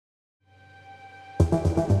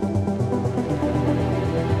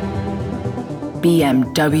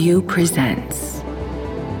BMW presents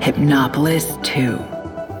Hypnopolis 2,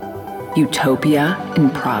 Utopia in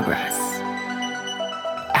Progress.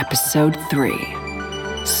 Episode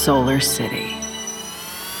 3, Solar City.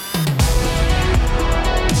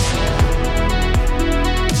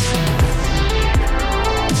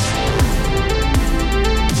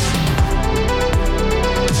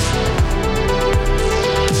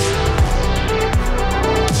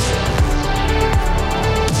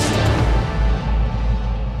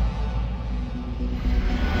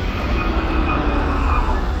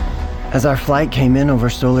 As our flight came in over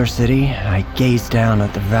Solar City, I gazed down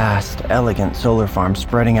at the vast, elegant solar farm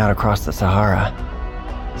spreading out across the Sahara.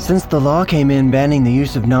 Since the law came in banning the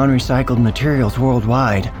use of non-recycled materials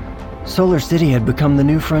worldwide, Solar City had become the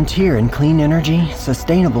new frontier in clean energy,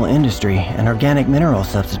 sustainable industry, and organic mineral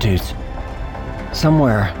substitutes.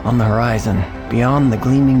 Somewhere on the horizon, beyond the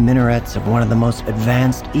gleaming minarets of one of the most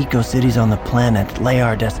advanced eco-cities on the planet, lay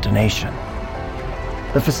our destination.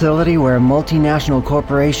 The facility where multinational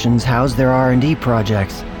corporations house their R&D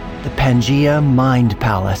projects, the Pangea Mind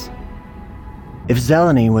Palace. If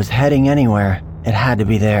Zeleny was heading anywhere, it had to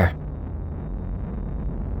be there.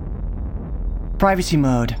 Privacy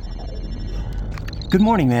mode. Good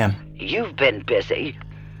morning, ma'am. You've been busy.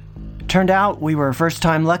 Turned out we were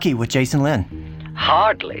first-time lucky with Jason Lin.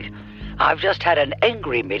 Hardly. I've just had an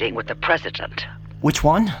angry meeting with the president. Which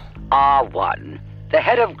one? R1, the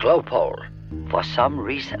head of Globpol. For some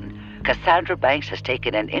reason, Cassandra Banks has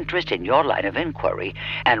taken an interest in your line of inquiry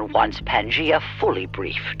and wants Pangea fully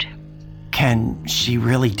briefed. Can she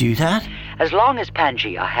really do that? As long as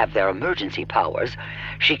Pangea have their emergency powers,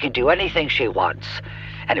 she can do anything she wants.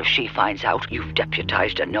 And if she finds out you've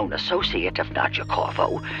deputized a known associate of Nadja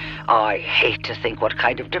Corvo, I hate to think what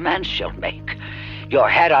kind of demands she'll make. Your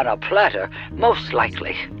head on a platter, most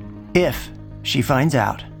likely. If she finds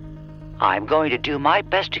out. I'm going to do my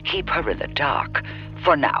best to keep her in the dark,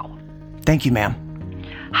 for now. Thank you, ma'am.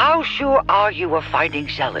 How sure are you of finding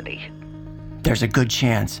Zeleny? There's a good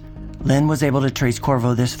chance. Lin was able to trace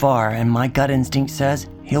Corvo this far, and my gut instinct says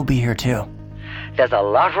he'll be here too. There's a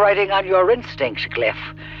lot riding on your instincts, Cliff.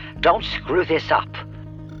 Don't screw this up.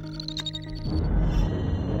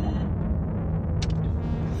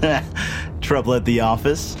 Trouble at the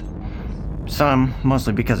office? Some,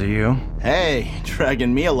 mostly because of you. Hey,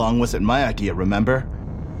 dragging me along wasn't my idea, remember?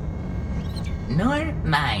 Nor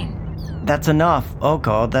mine. That's enough,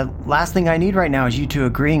 Oko. The last thing I need right now is you two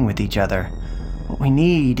agreeing with each other. What we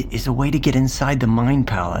need is a way to get inside the Mind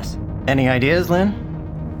Palace. Any ideas, Lin?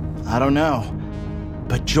 I don't know.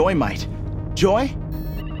 But Joy might. Joy?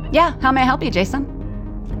 Yeah, how may I help you, Jason?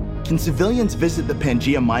 Can civilians visit the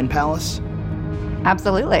Pangea Mind Palace?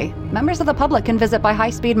 Absolutely. Members of the public can visit by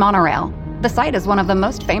high-speed monorail. The site is one of the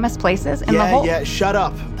most famous places in the whole... Yeah, shut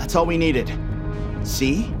up. That's all we needed.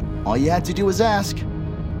 See? All you had to do was ask.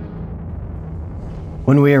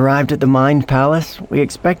 When we arrived at the Mind Palace, we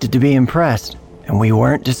expected to be impressed, and we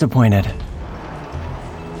weren't disappointed.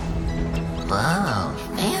 Whoa,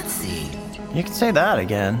 fancy. You could say that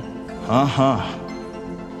again. Uh-huh.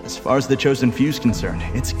 As far as the chosen few's concerned,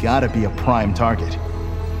 it's gotta be a prime target.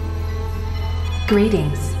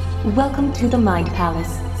 Greetings. Welcome to the Mind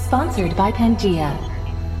Palace, sponsored by Pangea.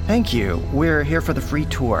 Thank you. We're here for the free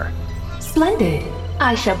tour. Splendid.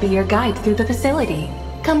 I shall be your guide through the facility.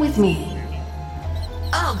 Come with me.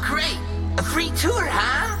 Oh, great. A free tour,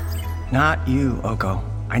 huh? Not you, Oko.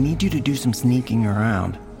 I need you to do some sneaking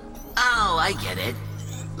around. Oh, I get it.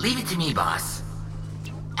 Leave it to me, boss.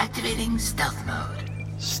 Activating stealth mode.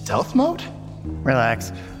 Stealth mode?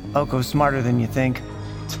 Relax. Oko's smarter than you think.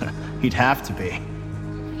 He'd have to be.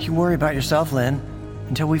 You worry about yourself, Lin.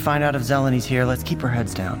 Until we find out if Zeleny's here, let's keep our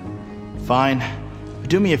heads down. Fine.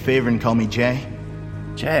 Do me a favor and call me Jay.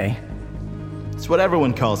 Jay? It's what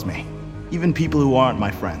everyone calls me. Even people who aren't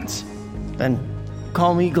my friends. Then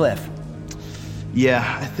call me Glyph.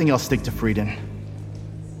 Yeah, I think I'll stick to Frieden.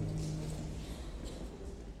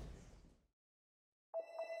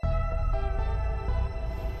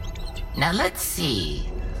 Now let's see.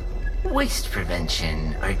 Waste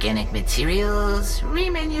prevention, organic materials,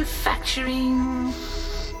 remanufacturing.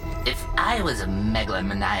 If I was a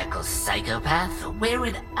megalomaniacal psychopath, where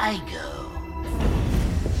would I go?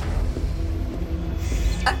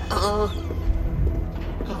 Uh-oh.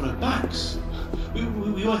 Governor Banks, we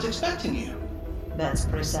weren't expecting you. That's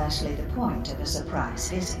precisely the point of a surprise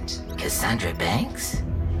visit. Cassandra Banks?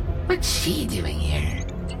 What's she doing here?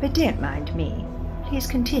 But don't mind me. Please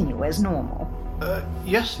continue as normal.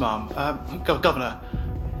 Yes, Mom. Governor,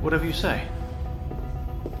 whatever you say.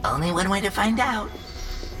 Only one way to find out.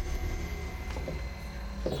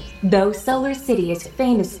 Though Solar City is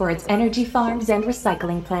famous for its energy farms and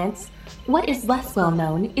recycling plants, what is less well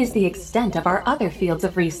known is the extent of our other fields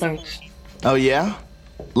of research. Oh yeah?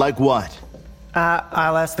 Like what?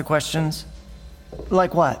 I'll ask the questions.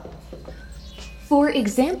 Like what? For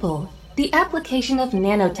example, the application of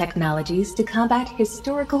nanotechnologies to combat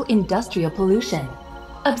historical industrial pollution.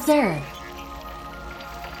 Observe.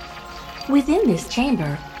 Within this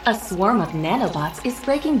chamber, a swarm of nanobots is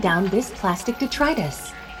breaking down this plastic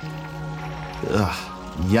detritus. Ugh,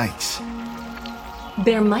 yikes.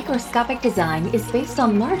 Their microscopic design is based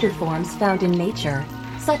on larger forms found in nature,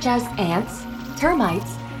 such as ants,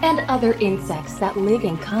 termites, and other insects that live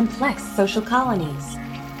in complex social colonies.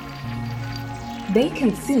 They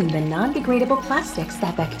consume the non-degradable plastics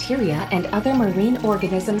that bacteria and other marine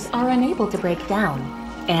organisms are unable to break down,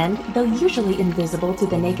 and though usually invisible to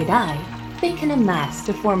the naked eye, they can amass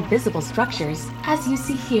to form visible structures, as you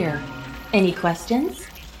see here. Any questions?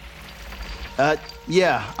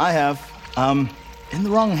 Yeah, I have. In the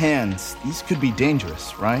wrong hands, these could be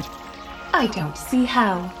dangerous, right? I don't see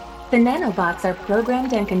how. The nanobots are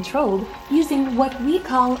programmed and controlled using what we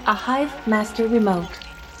call a Hive Master Remote.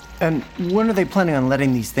 And when are they planning on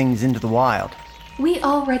letting these things into the wild? We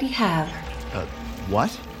already have.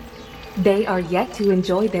 What? They are yet to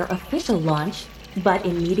enjoy their official launch, but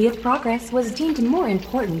immediate progress was deemed more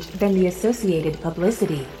important than the associated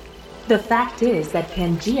publicity. The fact is that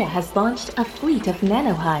Pangea has launched a fleet of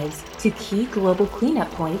nanohives to key global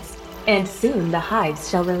cleanup points, and soon the hives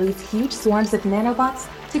shall release huge swarms of nanobots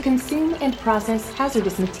to consume and process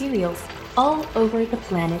hazardous materials all over the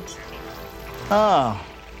planet. Oh,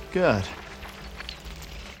 good.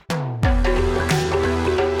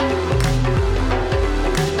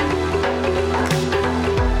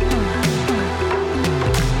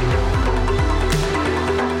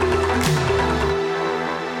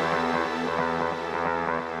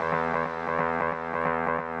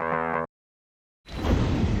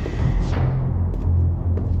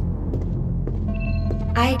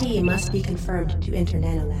 ID must be confirmed to enter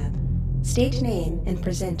Nanolab. State name and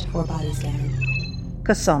present for body scan.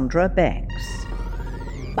 Cassandra Banks.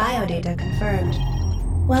 Biodata confirmed.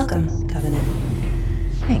 Welcome, Covenant.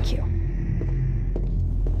 Thank you.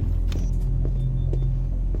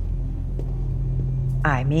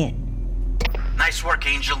 I'm in. Nice work,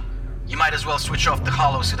 Angel. You might as well switch off the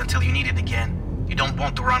holosuit until you need it again. You don't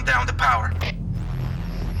want to run down the power.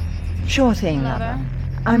 Sure thing, Lover.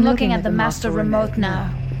 I'm looking at the master remote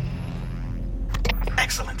now.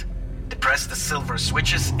 Excellent. Depress the silver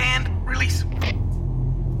switches and release.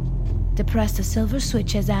 Depress the silver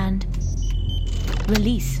switches and...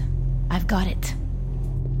 release. I've got it.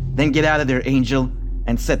 Then get out of there, Angel,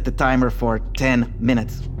 and set the timer for 10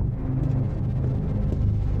 minutes.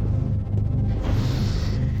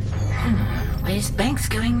 Where's Banks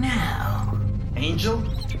going now? Angel?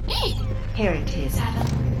 Here it is,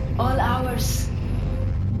 Adam. All ours.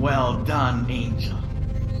 Well done, Angel.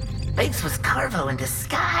 Banks was Carvo in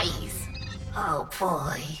disguise. Oh,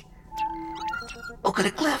 boy. Oka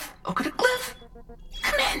the Cliff! Oka the Cliff!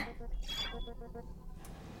 Come in!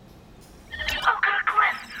 Oka the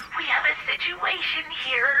Cliff! We have a situation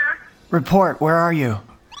here! Report, where are you?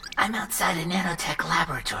 I'm outside a nanotech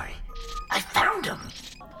laboratory. I found him!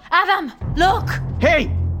 Adam, look! Hey!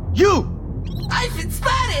 You! I've been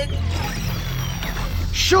spotted!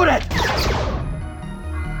 Shoot it!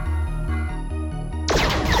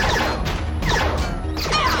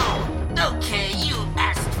 Okay, you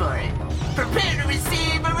asked for it. Prepare to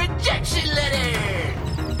receive a rejection letter.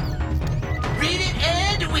 Read it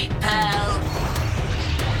and weep, pal.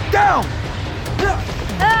 Down!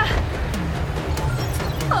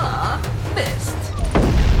 Aw, missed.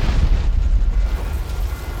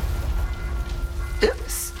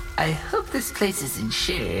 Oops. I hope this place isn't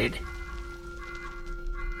shared.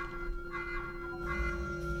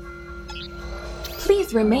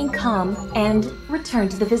 Please remain calm and return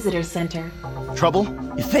to the visitor center. Trouble?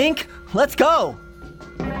 You think? Let's go!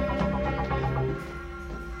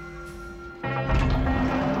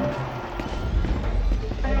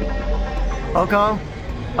 Oko?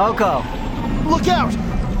 Oko! Look out!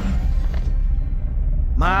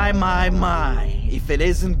 My. If it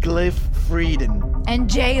isn't Glyph Frieden. And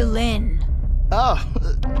Jay Lin. Oh,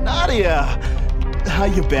 Nadia! How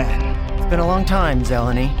you been? It's been a long time,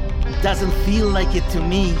 Zeleny. Doesn't feel like it to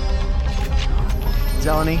me.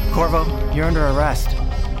 Zeleny, Corvo, you're under arrest.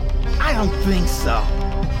 I don't think so.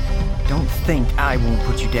 Don't think I won't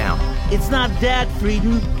put you down. It's not that,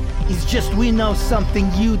 Frieden. It's just we know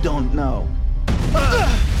something you don't know.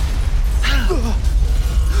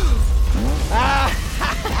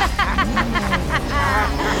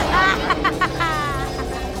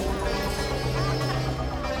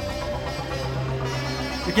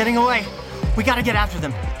 They're getting away. We gotta get after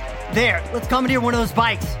them. There, let's commandeer one of those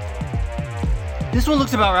bikes. This one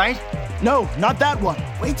looks about right. No, not that one.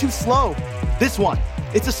 Way too slow. This one.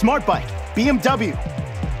 It's a smart bike. BMW.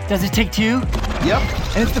 Does it take two? Yep,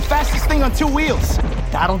 and it's the fastest thing on two wheels.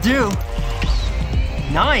 That'll do.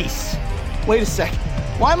 Nice. Wait a sec.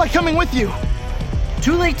 Why am I coming with you?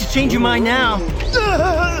 Too late to change your mind now.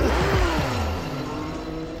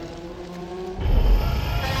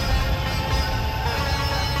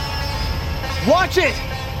 Watch it!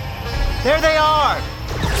 There they are!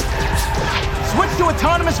 Switch to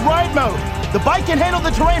autonomous ride mode. The bike can handle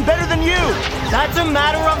the terrain better than you. That's a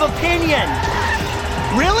matter of opinion.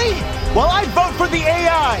 Really? Well, I'd vote for the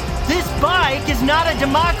AI. This bike is not a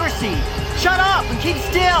democracy. Shut up and keep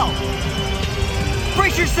still.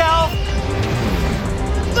 Brace yourself.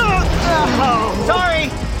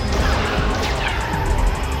 Sorry.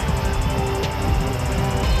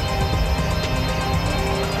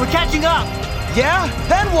 We're catching up. Yeah?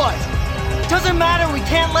 Then what? Doesn't matter, we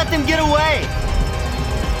can't let them get away.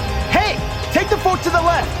 Hey, take the fork to the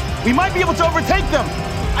left. We might be able to overtake them.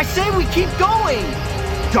 I say we keep going.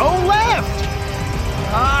 Go left.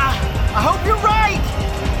 I hope you're right.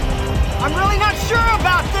 I'm really not sure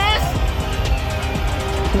about this.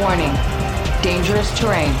 Warning. Dangerous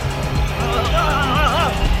terrain.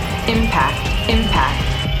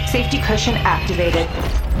 Impact. Safety cushion activated.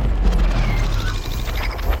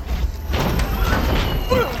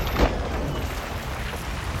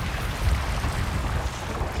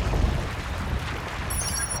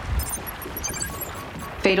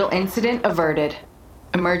 Fatal incident averted.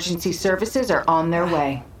 Emergency services are on their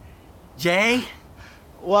way. Jay?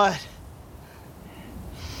 What?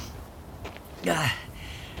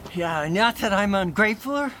 Yeah, not that I'm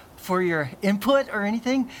ungrateful for your input or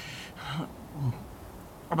anything,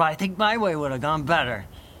 but I think my way would have gone better.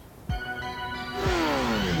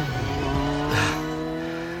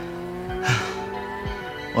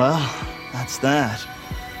 Well, that's that.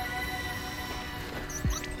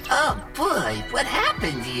 Oh boy, what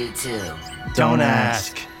happened to you two? Don't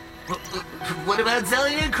ask. What about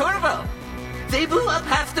Zelia and Corvo? They blew up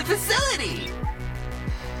half the facility.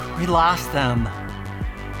 We lost them.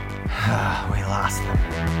 We lost them.